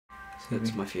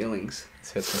hurts my feelings.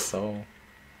 This hurts my soul.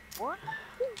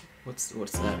 What's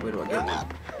that? Where do I get one?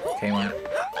 KAMEK.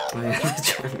 Oh yeah,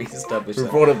 that's right, we established We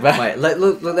that. brought it back. Wait,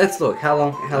 let's look. How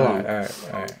long? Alright.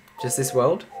 Just this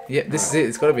world? Yeah, this is it.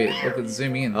 It's gotta be it. Look at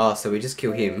zooming in. Oh, so we just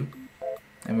kill him.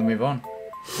 And we move on.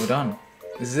 We're done.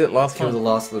 This is it, last Kill one. the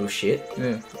last little shit.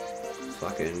 Yeah.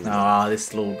 Fucking... Ah,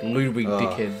 this little Ludwig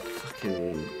dickhead.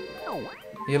 Fucking...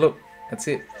 Yeah, look. That's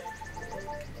it.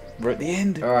 We're at the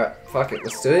end. Alright, fuck it.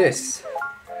 Let's do this.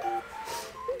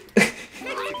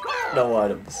 No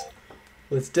items.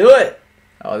 Let's do it!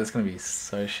 Oh, this is gonna be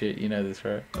so shit. You know this,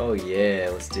 right? Oh yeah,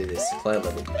 let's do this. Play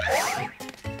level.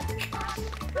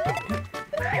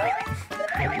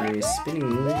 You're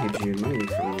spinning gives you money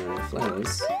from the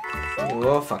flowers.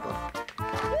 Oh, fuck off.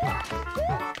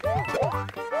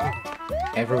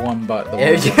 Everyone but the one.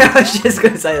 Yeah, I was just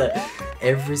gonna say that.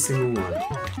 Every single one.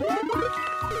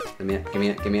 Let me out, give me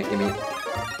out, give me out, give me out.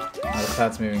 Oh, the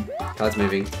card's moving. Card's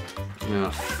moving. Oh,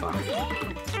 fuck.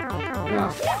 Oh,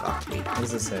 fuck me. What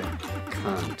does it say?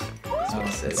 Can't. That's what Oh, it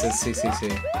it says. says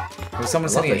CCC. Was someone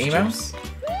I love sending an those email? chips.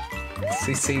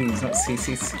 CC's, not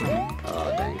CCC.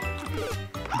 Oh, dang.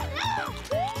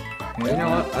 Yeah. You know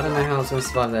what? I don't know how I was gonna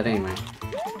survive that anyway.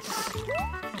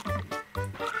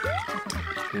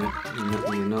 Yeah,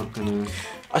 you're not gonna...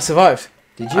 I survived.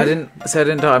 Did you? I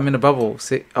didn't die. I'm in a bubble.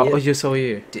 See? Oh, Yeah. you saw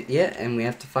you. Yeah, and we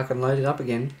have to fucking load it up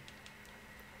again.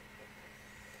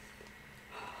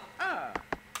 I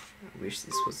wish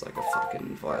this was like a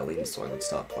fucking violin so I could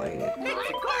start playing it.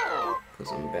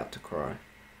 Because I'm about to cry.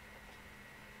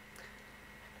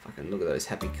 Fucking look at those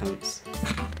happy cunts.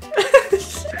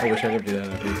 I wish I could do that.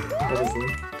 Honestly.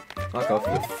 Fuck off,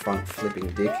 you front flipping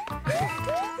dick.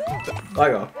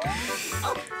 Fuck off.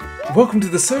 Welcome to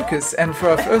the circus, and for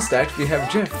our first act, we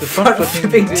have Jeff, the front Front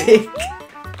flipping flipping dick. dick.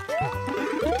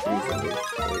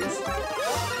 Please.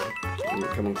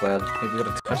 Come on, Cloud. Have you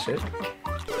got to touch it?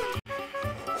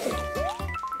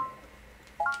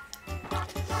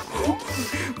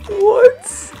 What?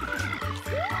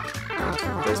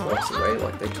 Those blocks away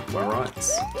like they took my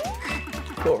rights.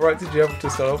 What right did you have to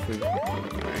start off with?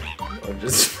 I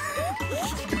just...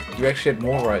 You actually had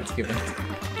more rights given. I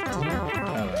don't know.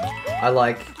 I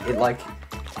like it. Like,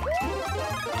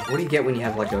 what do you get when you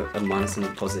have like a minus and a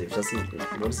positive? Doesn't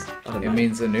what is? I don't know. It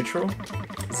means a neutral?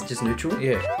 Is it just neutral?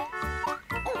 Yeah.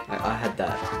 I had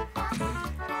that.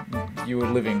 You were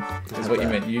living, is what you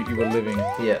meant. You were living.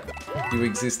 Yeah. You were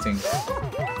existing.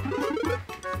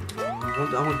 I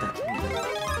want that.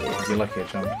 Yeah, you're lucky I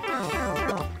jumped.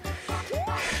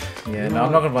 Yeah, no,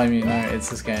 I'm not gonna blame you. No, it's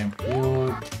this game. You know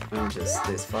what?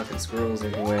 There's fucking squirrels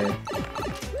everywhere.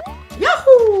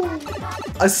 Yahoo!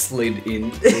 I slid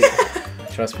in.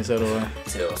 Trust me, so do I.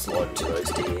 So I slid into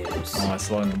those DMs. Oh, I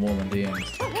slide into more than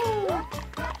DMs. I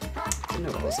didn't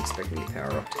know what I was expecting the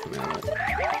power up to come out of.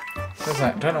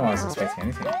 Don't know why I was expecting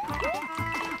anything.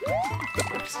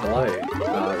 Hello.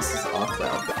 This is our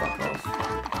Cloud. Fuck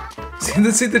off.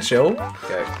 See the chill?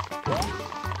 Go.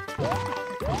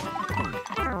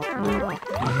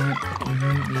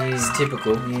 It's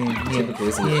typical. Typical,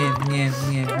 isn't it?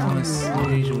 Yeah. Nice.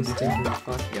 Usual stuff.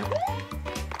 Fuck yeah.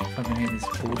 I fucking hate this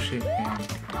bullshit game.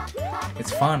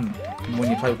 It's fun when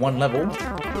you play one level.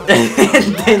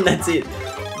 And then that's it.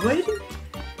 Wait.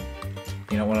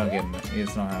 You know what I'm getting it.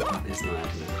 It's not happening. It's not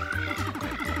happening.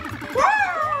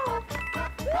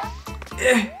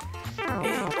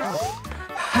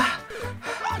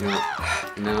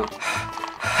 No.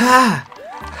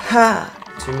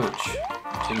 Too much.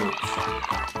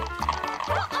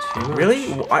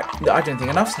 Really? Well, I don't think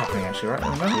enough's happening actually, right?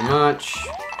 At the moment?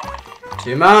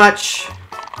 Too much.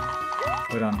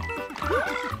 We're done.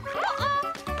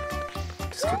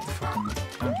 Just get the fucking...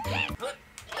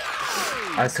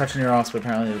 I was touching your ass, but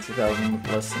apparently it's 1,000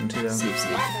 less than 2,000.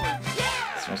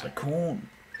 Sniff. Smells like corn.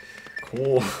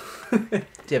 Cool. Do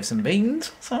you have some beans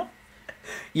or something?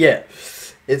 Yeah.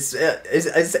 It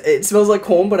smells like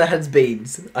corn, but I had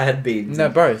beans. No,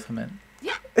 both, I meant.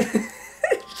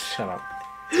 Shut up.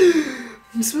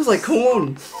 It smells like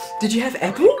corn. Did you have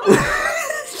apple?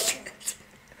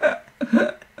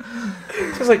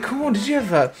 Smells like corn. Did you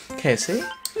have KFC?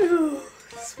 It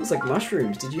smells like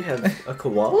mushrooms. Did you have a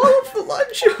koala for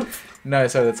lunch? No,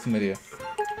 sorry, that's chlamydia.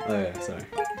 Oh yeah, sorry.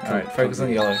 Alright, focus on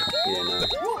the yellow. Yeah, no.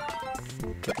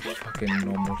 Fucking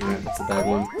normal Yeah, shit. that's a bad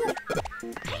one.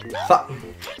 Fuck.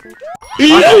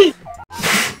 You.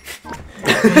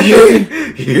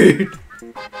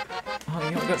 Oh,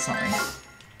 you got something.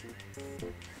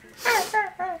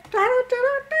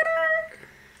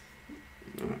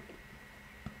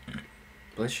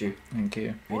 Bless you. Thank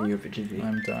you. And your virginity.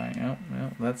 I'm dying. Oh,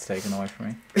 well, that's taken away from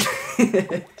me.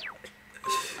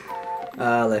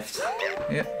 Left.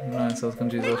 Yep, nice. I was gonna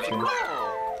choose left too.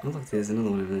 Oh look, there's another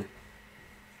one over there.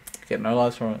 Get no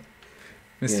lives from it.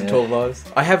 Mr. Yeah. 12 lives.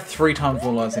 I have 3 times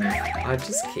more lives than you. I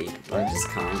just can't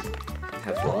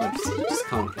have lives. I just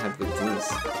can't have good things.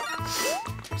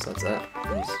 Besides that.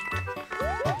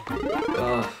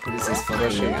 Oh, what is this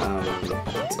fucking,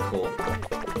 what's it called?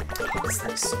 What's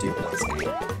that stupid ass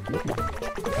game?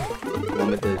 The one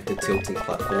with the tilting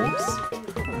platforms.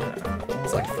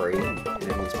 It's like free and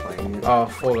everyone's playing it. Oh,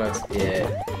 Fall Guys. Yeah.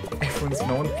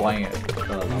 No one's playing it.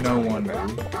 No one.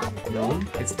 No one?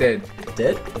 It's dead.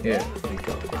 Dead? Yeah. Thank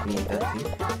God. Can you that thing?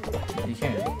 You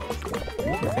can. What do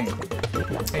you think?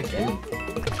 Hey, Can you?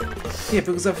 yeah,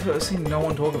 because I've seen no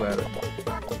one talk about it.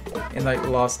 In like the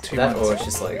last 2 That months. or it's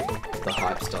just like the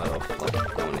hype's died off. Like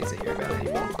no one needs to hear about it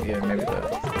anymore. Yeah, maybe that.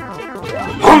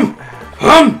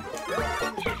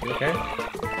 You okay?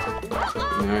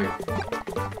 No.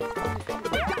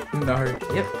 No.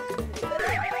 Yep.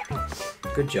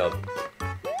 Good job.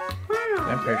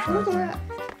 Don't patronize me.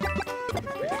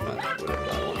 Patronize whatever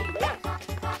I want. You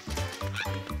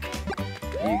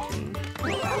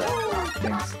can have that.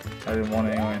 Thanks. I didn't want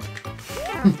it anyway.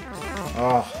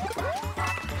 Oh.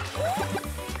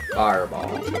 Fireball.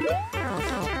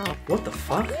 What the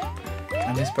fuck?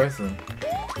 I missed both of them.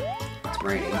 It's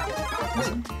raining. Is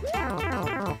it?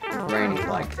 Raining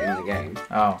like in the game.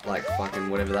 Oh. Like fucking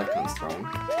whatever that comes from.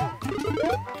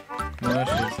 No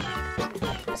issues.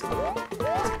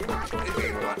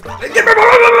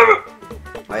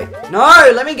 Wait.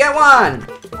 No! Let me get one!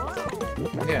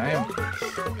 Yeah, I am.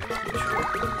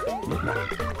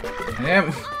 I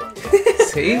am.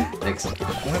 See? Thanks. I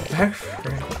went back for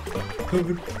it.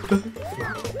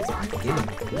 Again.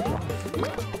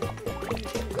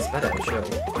 It's better to show.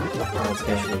 Oh, it's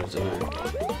actually to know.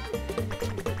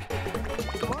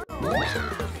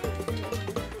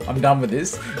 I'm done with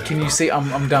this. Can you see?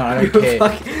 I'm done. I don't care.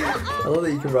 I love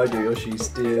that you can ride your Yoshi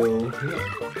still. And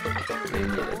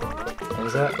you're dead. What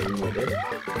was that? And you're dead.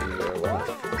 And you're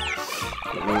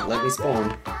alive. Let me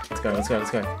spawn. Let's go. Let's go.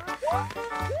 Let's go.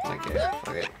 Okay.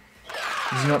 Okay.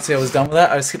 Did you not see I was done with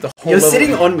that? I skipped the whole You're level.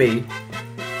 sitting on me.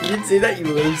 You didn't see that? You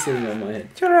were really sitting on my head.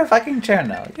 You're a fucking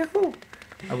channel. Yahoo!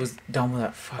 I was done with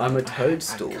that fucking... I'm a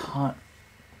toadstool. I can't...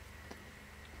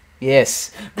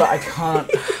 Yes, but I can't...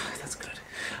 That's good.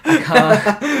 I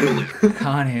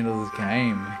can't handle this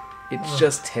game. It's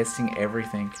just testing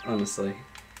everything. Honestly.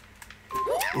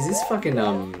 Is this fucking,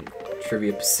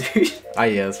 Trivia Pursuit? Oh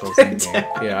yeah, that's what I was thinking.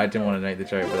 Yeah, I didn't want to make the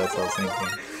joke, but that's what I was thinking.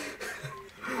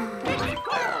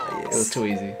 It was too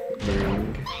easy.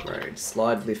 Meringue Road.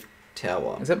 Slide lift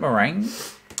tower. Is that meringue?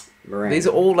 Meringue. These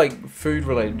are all like food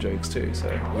related jokes too, so...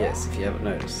 Yes, if you haven't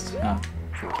noticed. Ah.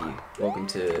 Thank you. Welcome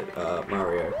to,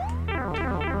 Mario.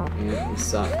 Yeah, you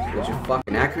suck. What's your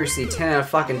fucking accuracy? 10 out of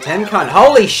fucking 10, cunt.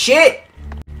 Holy shit!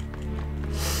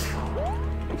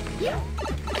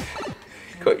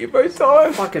 Got you both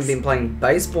times. Fucking been playing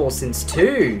baseball since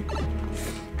 2.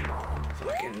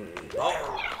 Fucking...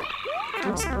 Oh.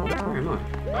 Where am I?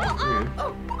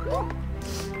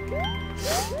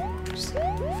 Just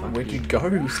fucking Where'd you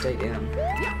go? Stay down.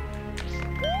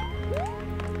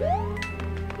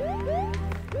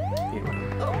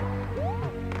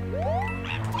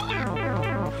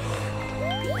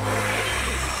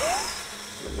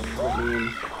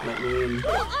 Let me in.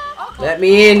 Let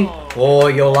me in. Oh,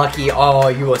 you're lucky. Oh,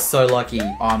 you are so lucky.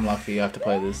 I'm lucky I have to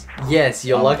play this. Yes,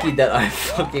 you're lucky that I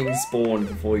fucking spawned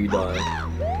before you died.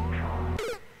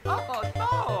 Oh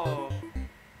no!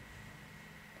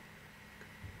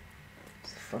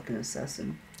 It's a fucking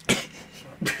assassin.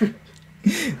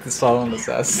 The silent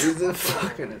assassin. He's a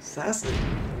fucking assassin.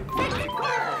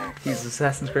 He's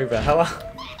Assassin's Creed Valhalla.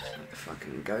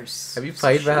 Fucking ghosts. Have you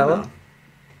played Valhalla?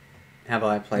 Have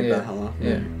I played Yeah. Valhalla?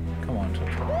 Yeah. Come on,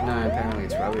 Josh. No, apparently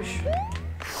it's rubbish.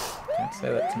 Don't say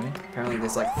that to me. Apparently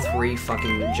there's like 3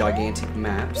 fucking gigantic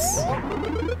maps.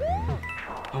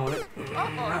 Oh, it. You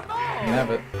can have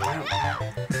it.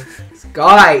 This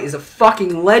guy is a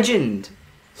fucking legend.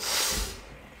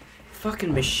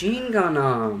 Fucking machine gun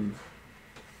arm.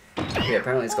 Yeah,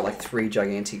 apparently it's got like 3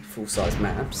 gigantic full-size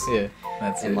maps. Yeah,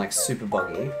 that's And it. like super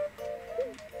buggy.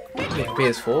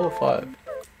 PS4 or 5?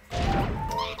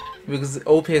 Because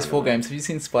all PS4 games, have you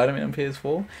seen Spider-Man on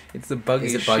PS4? It's the buggiest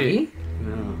Is it shit. buggy?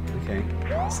 Oh, okay.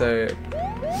 So,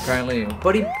 apparently...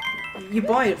 But you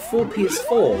buy it for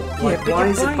PS4. Like, why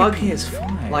is it buggy?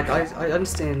 PS5. Like, I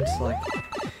understand, like...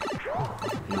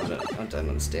 No, I don't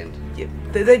understand. Yeah,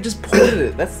 they just ported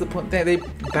it. That's the point. They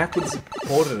backwards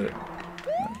ported it.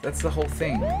 That's the whole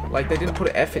thing. Like, they didn't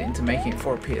put effort into making it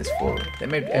for a PS4. They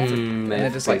made effort, and they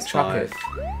just like chuck it.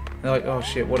 They're like, oh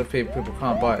shit, what if people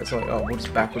can't buy it? So like, oh, we'll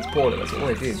just backwards port it. That's all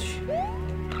they did.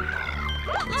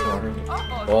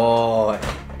 Oh.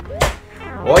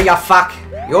 Oh, you fuck.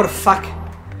 You're the fuck.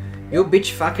 You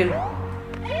bitch fucking.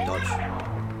 Dodge.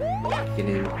 Get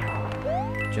in.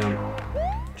 Jump.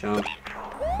 Jump.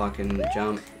 Fucking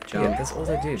jump. Jump. Yeah, that's all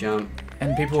they did. Jump.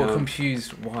 And people Jump. were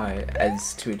confused why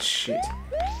as to its shit.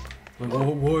 Like,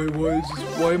 oh,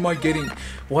 why am I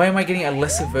getting a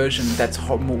lesser version that's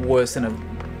worse than a... I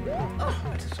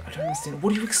don't understand.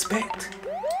 What do you expect?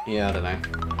 Yeah, I don't know.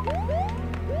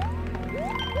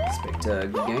 Expect a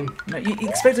good game. No, you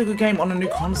expect a good game on a new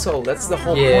console. That's the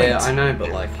whole point. Yeah, I know, but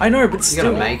like... I know, but you still...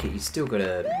 gotta make it. You still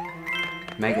gotta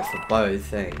make it for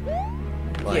both, eh?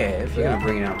 Like, yeah, if you're gonna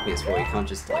bring it out on PS4, you can't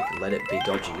just like let it be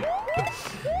dodgy.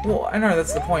 Well, I know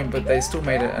that's the point, but they still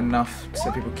made it enough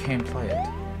so people can play it.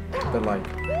 But like...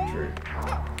 True.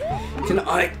 Can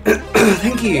I...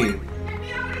 Thank you!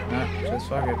 No, just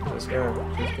fuck it. Just go.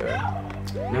 Just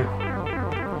go. No.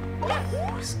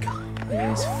 This guy. Yeah,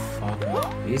 he's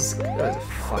fucking... He's a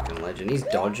fucking legend. He's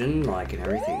dodging, like, and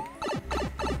everything.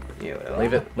 Yeah, whatever.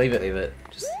 Leave it. Leave it. Leave it.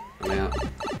 Just, I'm out.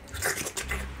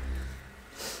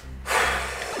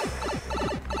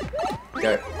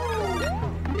 Go.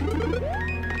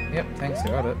 Yep, thanks, I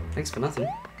got it. Thanks for nothing.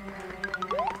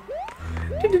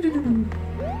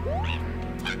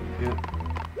 Yep.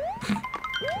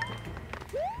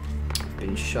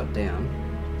 Been shut down.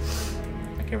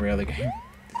 Like every other game.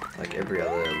 Like every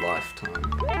other lifetime.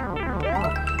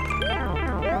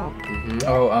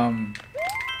 Oh,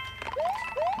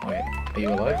 wait, are you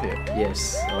alive yet?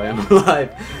 Yes, I am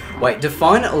alive. Wait,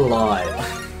 define alive.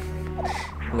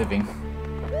 Living.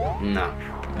 No.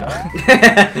 No.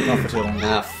 Not for too long.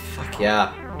 Nah, fuck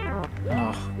yeah.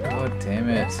 Oh, god damn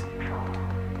it.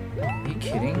 Are you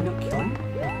kidding? Not killing.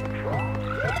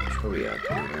 Sure we are.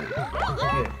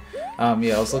 Yeah.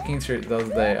 Yeah, I was looking through the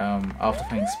other day, after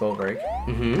playing Spellbreak.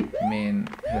 Me and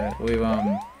her, we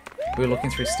were looking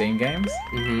through Steam games,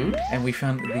 and we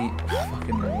found the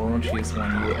fucking raunchiest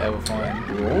one you will ever find.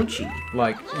 Raunchy?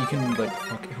 Like, you can, like,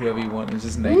 fuck whoever you want, and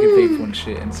just naked people and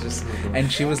shit, and it's just,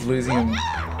 and she was losing them.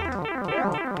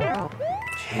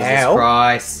 Jesus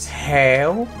Christ.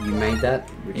 How? You made that?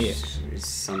 Which Yeah. is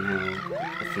somehow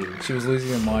a thing. She was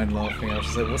losing her mind laughing. I was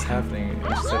just like, what's happening?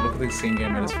 And she's like, look at this Steam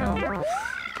game I just found.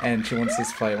 And she wants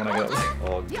us to play it when I got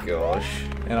Oh gosh.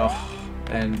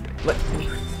 And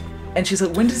and she's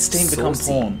like, when did Steam become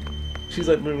porn? She's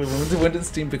like, when did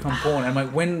Steam become porn? And I'm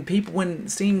like, when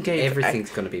Steam gave Everything's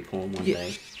gonna be porn one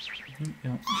day.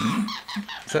 Yeah.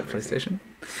 Is that PlayStation?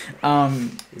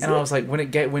 And I was like,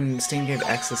 when Steam gave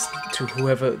access to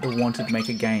whoever wanted to make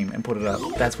a game and put it up,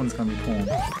 that's when it's gonna be porn.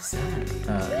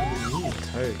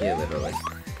 Toad. Yeah, literally.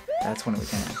 That's when it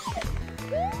became.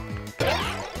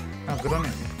 Oh, good on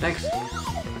you. Thanks.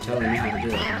 I'm telling you how to do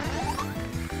that.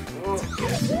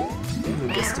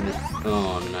 Guesstimate.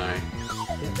 Oh no.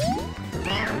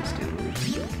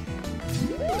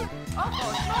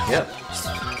 Yep.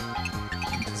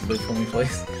 Just loot for me,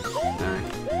 please. No.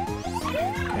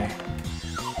 Okay.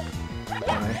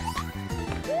 Alright.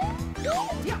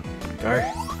 Go.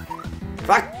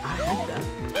 Fuck! I had that.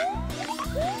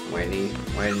 Waiting.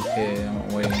 Yeah, I'm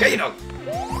waiting. Get your dog!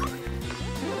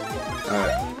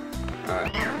 Alright.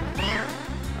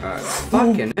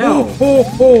 Fucking hell!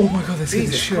 Oh my god, that scared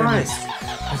the Jesus shit out of me. Christ!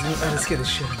 That scared the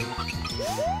shit out of me.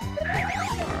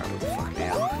 Alright, what the fuck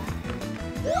now?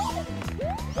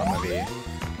 I'm over here.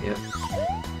 Yep.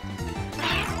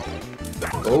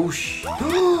 Oh sh!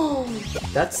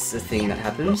 That's the thing that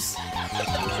happens.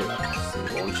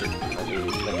 Launch it.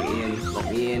 Let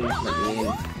me in. We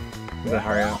gotta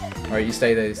hurry up. Alright, you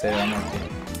stay there, I'm not here.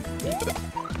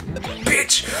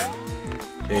 Bitch!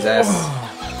 Jesus.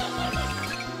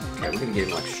 Okay, we're gonna get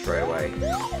him like straight away.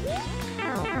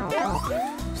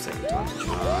 Second time to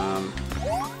charm.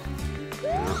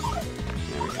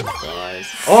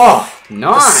 Oh,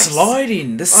 nice! The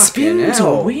sliding, the spin to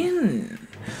win.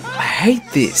 I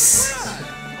hate this.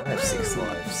 I have 6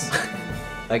 lives.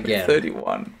 Again.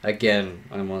 31. Again,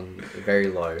 I'm on very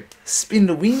low. Spin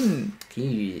to win. Can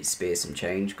you spare some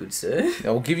change, good sir?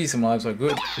 I'll give you some lives, I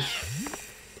good.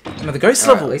 Another ghost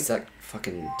level. At least that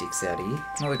fucking dick's out of you.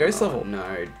 Another ghost level.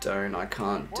 No, don't. I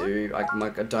can't do. I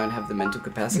don't have the mental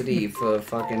capacity for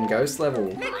fucking ghost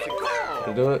level.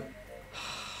 Gotta do it.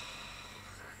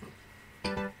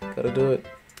 Gotta do it.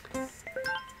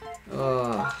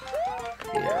 Oh.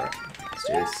 Yeah, right. Let's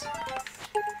do this.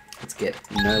 Let's get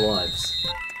no lives.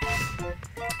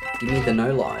 Give me the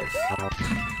no life.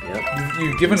 Yep.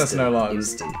 You've given us no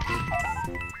lives.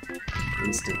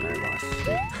 Instant no life.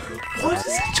 Why does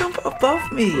it jump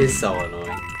above me? It's so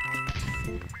annoying.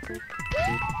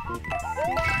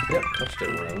 Yep, touched it,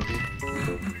 whatever.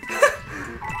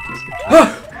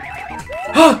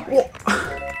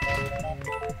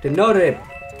 The no rip.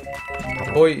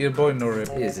 Your boy no rip.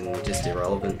 He isn't just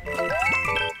irrelevant. Yeah,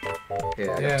 I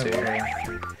got Yeah.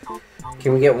 2.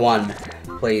 Can we get 1?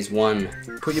 Please, 1.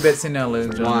 Put your bets in now, ladies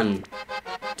and gentlemen.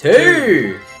 1.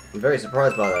 2! I'm very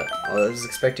surprised by that. I was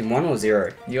expecting 1 or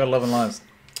 0. You got 11 lives.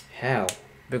 How?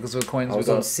 Because of the coins I we was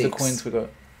on got. 6. The coins we got.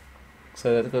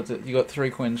 So you got 3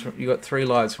 coins. You got 3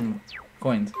 lives from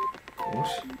coins.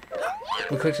 What?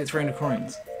 We collected 300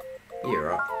 coins. Yeah,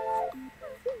 right.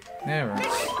 Yeah,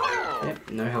 right.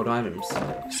 Yep, no held items.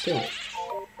 Still.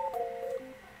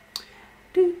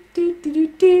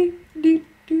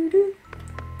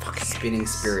 Fucking spinning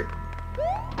spirit.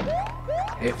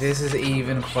 If this is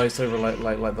even closer to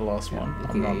like the last one,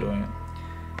 I'm not doing it.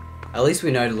 At least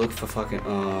we know to look for fucking.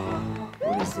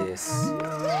 What is this?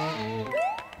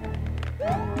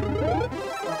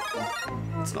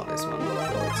 It's not this one.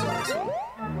 Surely it's not this one.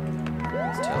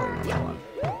 It's totally not that one.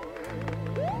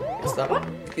 It's that one?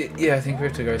 Yeah, I think we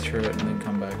have to go through it and then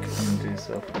come back and do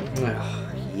stuff.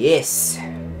 Yes.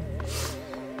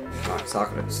 Alright,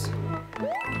 Socrates.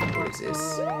 What is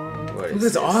this? What is Look at his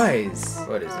this? eyes!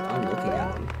 What is it? I'm looking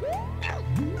at them.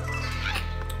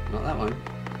 Not that one.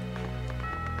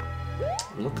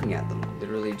 I'm looking at them.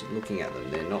 Literally just looking at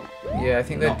them. They're not. Yeah, I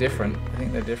think they're Not- different. I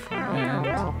think they're different.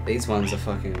 And These ones are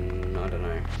fucking. I don't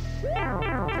know.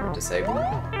 Disabled.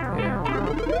 yeah.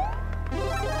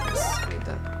 Yes, I need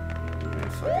that. No,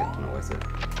 fuck it. Not worth it.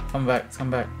 Come back. Come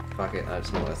back. Fuck it.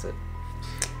 It's not worth it.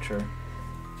 True.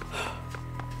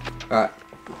 Alright.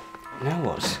 Now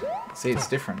what? See, it's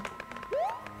different.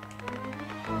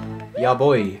 Yeah,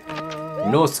 boy.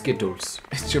 No Skittles.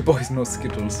 It's your boys, no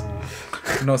Skittles.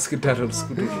 No Skittles,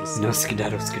 Skittles. No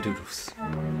Skidaddle Skidoodles.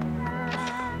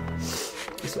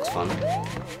 This looks fun.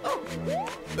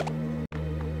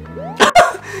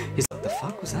 He's like, the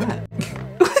fuck was that?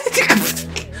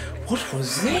 What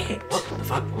was that? What the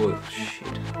fuck? Oh, shit.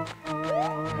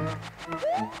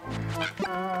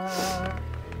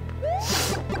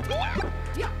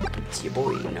 It's your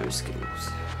boy, no Skittles.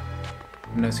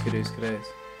 No Skittles, Skittles.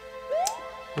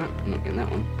 Oh, I'm not getting that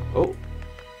one. Oh.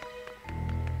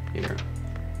 Here.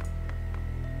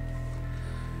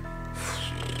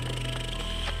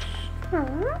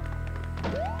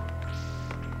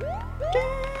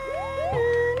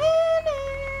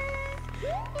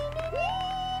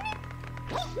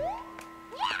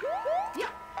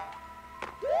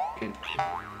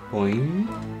 Boing.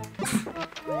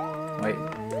 Wait.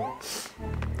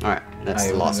 Alright, that's Oh,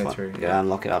 the we're last gonna go one. through, Yeah,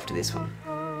 unlock it after this one.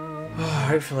 Oh,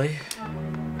 hopefully.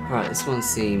 Alright, this one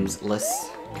seems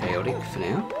less chaotic for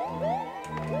now.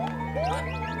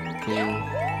 Can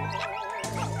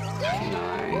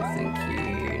I thank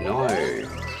you? No.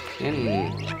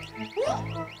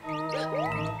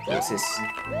 What's this?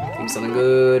 Give me something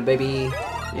good, baby.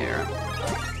 Yeah,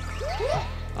 right.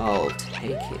 I'll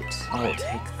take it. I'll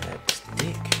take that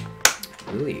dick.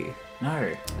 Will you?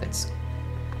 No. That's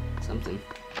something.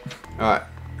 Alright.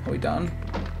 Are we done?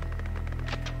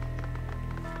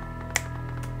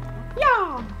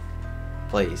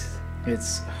 Please.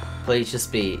 It's... Please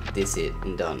just be this it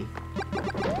and done.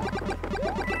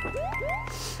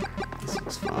 This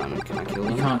looks fun. Can I kill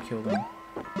them? You can't kill them.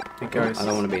 It goes... I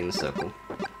don't want to be in the circle.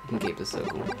 You can keep the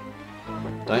circle.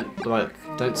 Don't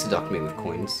seduct me with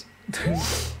coins.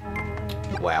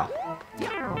 Wow.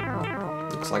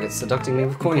 Looks like it's seducting me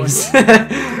with coins.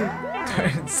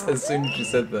 As soon as you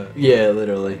said that. Yeah,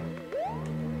 literally.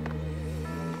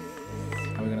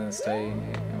 Are we gonna stay here?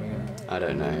 Are we gonna... I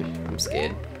don't know. I'm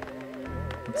scared.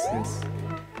 What's this?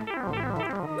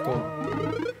 Cool.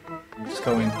 Just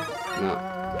go in.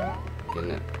 No.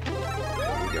 Getting it.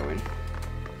 We go in.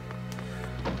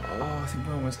 Oh, I think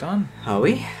we're almost done. Are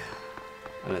we?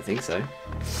 I don't think so.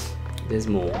 There's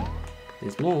more.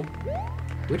 There's more.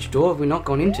 Which door have we not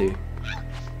gone into?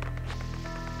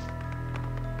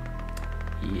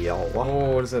 Yo.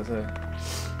 Oh, what is that there?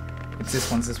 It's this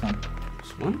one, it's this one.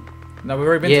 This one? No, we've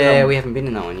already been to that Yeah, one. we haven't been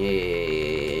in that one. Yeah.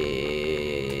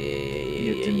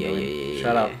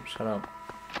 Shut up, shut up.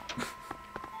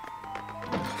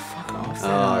 Fuck off.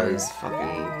 Oh, there. he's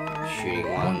fucking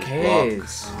shooting one. One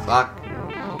cares. Block.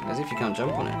 Fuck. As if you can't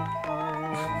jump on it.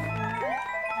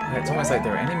 It's almost like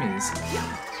they're enemies.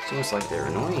 It's almost like they're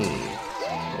annoying.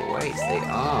 Oh wait, they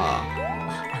are.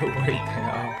 Oh wait, they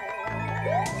are.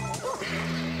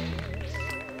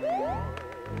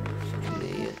 Fucking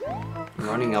idiot.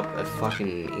 Running up a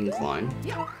fucking incline.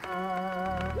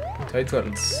 Toad's got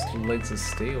legs of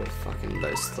steel. Fucking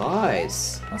those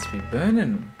thighs. Must be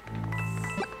burning.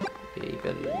 Yeah, you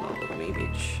better not look at me,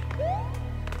 bitch.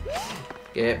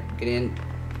 Get in,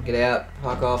 get out,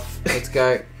 fuck off, let's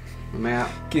go. I'm out.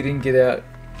 Get in, get out.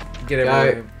 Get it,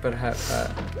 Go. but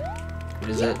What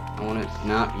is it? I want it.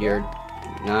 Nah, you're...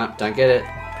 Nah, don't get it.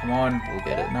 come on. We'll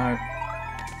get it. No.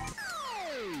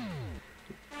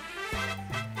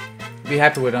 Be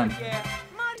happy we're done.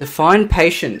 Define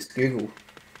patience. Google.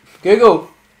 Google!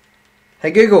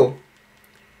 Hey Google!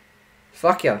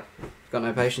 Fuck ya. Got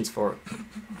no patience for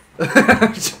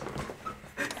it.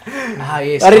 Ah,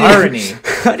 yes, I didn't irony. Even,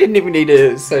 I didn't even need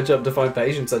to search up define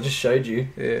patience, I just showed you.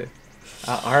 Yeah.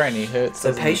 Irony hurts. So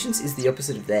doesn't it? patience is the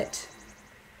opposite of that.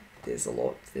 There's a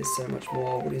lot. There's so much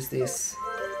more. What is this?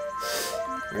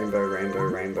 Rainbow, rainbow,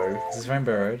 rainbow. This is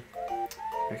Rainbow Road.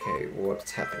 Okay,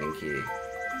 what's happening here?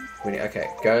 Okay,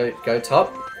 go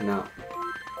top. No.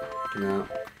 No.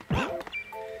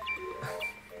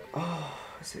 Oh,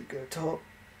 I said go top.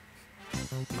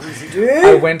 What does it do?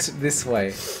 I went this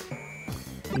way.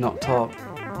 Not top.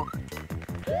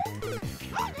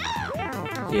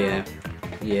 Yeah.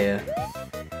 Yeah.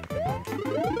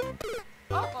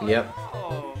 Yep.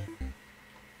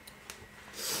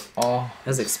 Oh,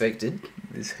 As expected.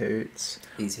 this hurts.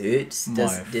 These hurts.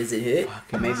 My Does it hurt?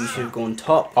 fucking Maybe you should have gone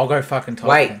top. I'll go fucking top.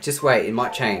 Wait, then. just wait. It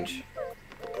might change.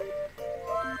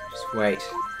 Just wait.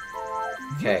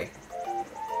 Okay.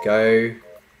 Go.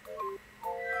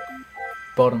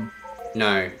 Bottom.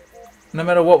 No. No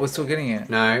matter what, we're still getting it.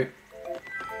 No.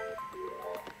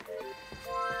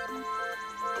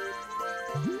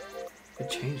 It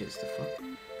changes the fuck.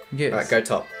 Yes. Alright, go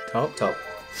top. Top. Top.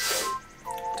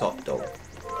 Top dog.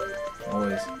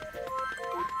 Always.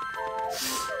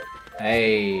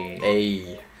 Hey.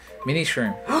 Hey. Mini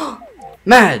shroom.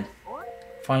 Mad!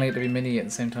 Finally get to be mini at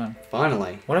the same time.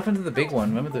 Finally. What happened to the big one?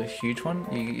 Remember the huge one?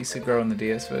 You used to grow on the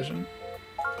DS version?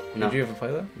 No. Did you ever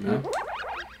play that? No.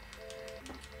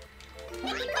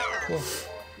 Cool.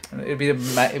 And it'd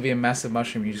be a massive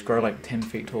mushroom. You just grow like 10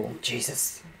 feet tall.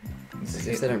 Jesus. This I is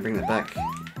guess it. they don't bring that back.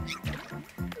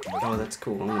 Oh, that's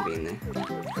cool. I want to be in there.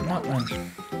 Come on, man.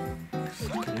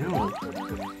 Fucking hell.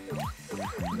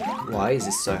 Why is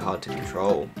this so hard to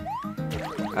control?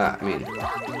 I mean...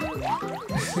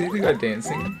 See the guy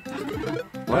dancing?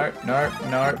 What? No.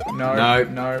 No.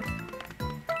 No.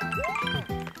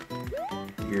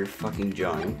 You're a fucking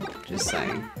giant. Just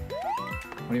saying.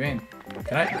 What do you mean?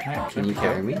 Can you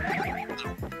carry me?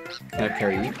 Can I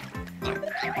carry you?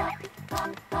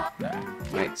 No.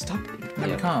 Wait, stop. No,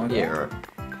 you can't. Yeah, right.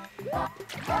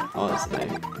 Oh, that's the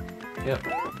name. Yep.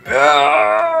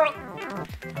 I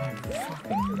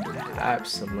fucking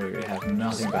absolutely have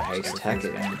nothing but hate for Attack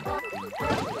this it. game.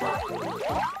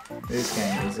 This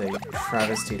game is a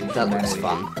travesty to That looks humanity.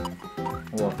 fun.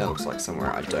 What? That looks like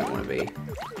somewhere I don't want to be.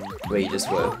 Where you just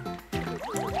were.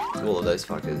 All of those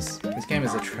fuckers. This game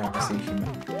is a travesty to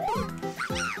humanity.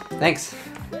 Thanks.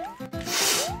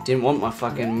 Didn't want my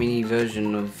fucking mini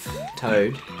version of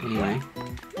Toad. Anyway.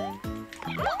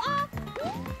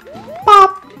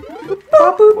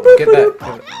 Get that.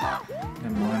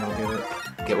 Never mind, I'll get it.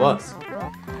 Get what?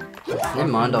 Never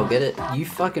mind, I'll get it. You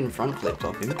fucking front flipped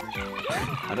off him.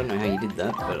 I don't know how you did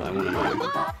that, but I want to know.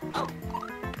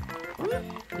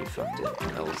 You fucked it.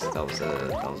 That was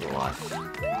a life.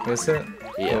 That's it?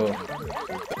 Yeah. Cool.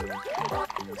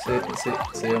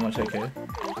 See how much I care?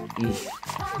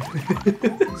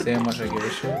 See how much I give a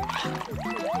shit?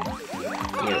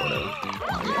 Yeah, whatever.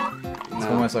 It's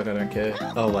almost like I don't care.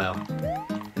 Oh wow.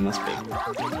 It must be.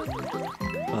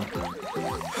 Oh.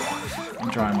 I'm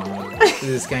trying my hardest.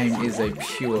 This game is a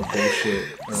pure bullshit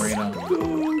arena.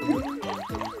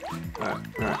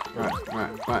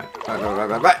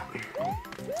 Right.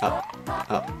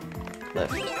 Up.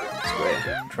 Left.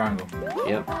 Square. Triangle.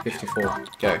 Yep. 54.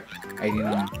 Go.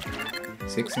 89.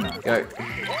 69. Go. You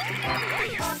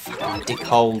fucking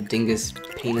dickhole, dingus,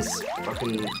 penis,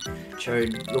 fucking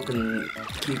chode looking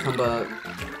cucumber,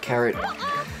 carrot.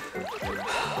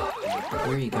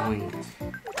 Where are you going?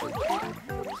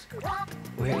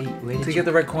 Where did To you... get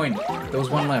the red coin. There was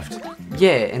one left.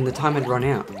 Yeah, and the time had run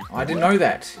out. I didn't know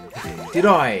that. Did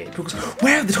I? Because,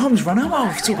 wow, the time's run out.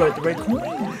 I've still got the red coin.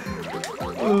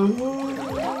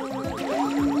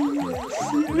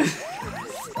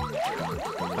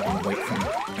 Fucking wait for me.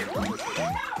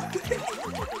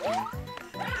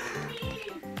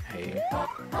 Hey.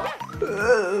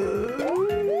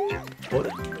 What?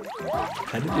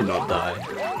 How did you not die?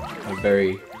 I'm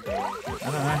very... I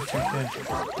don't know. Check there.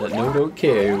 That no don't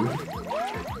care.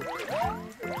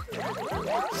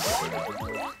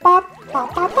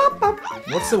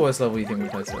 What's the worst level you think we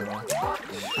played so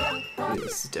far?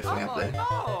 This is definitely up there.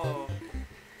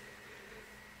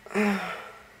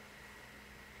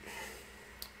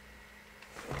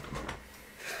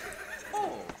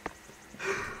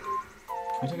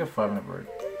 Can we take a 5-minute break?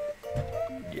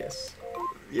 Yes.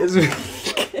 Yes, we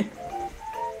can.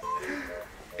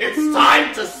 It's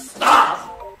time to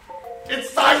stop!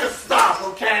 It's time to stop,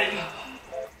 okay?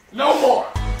 No more!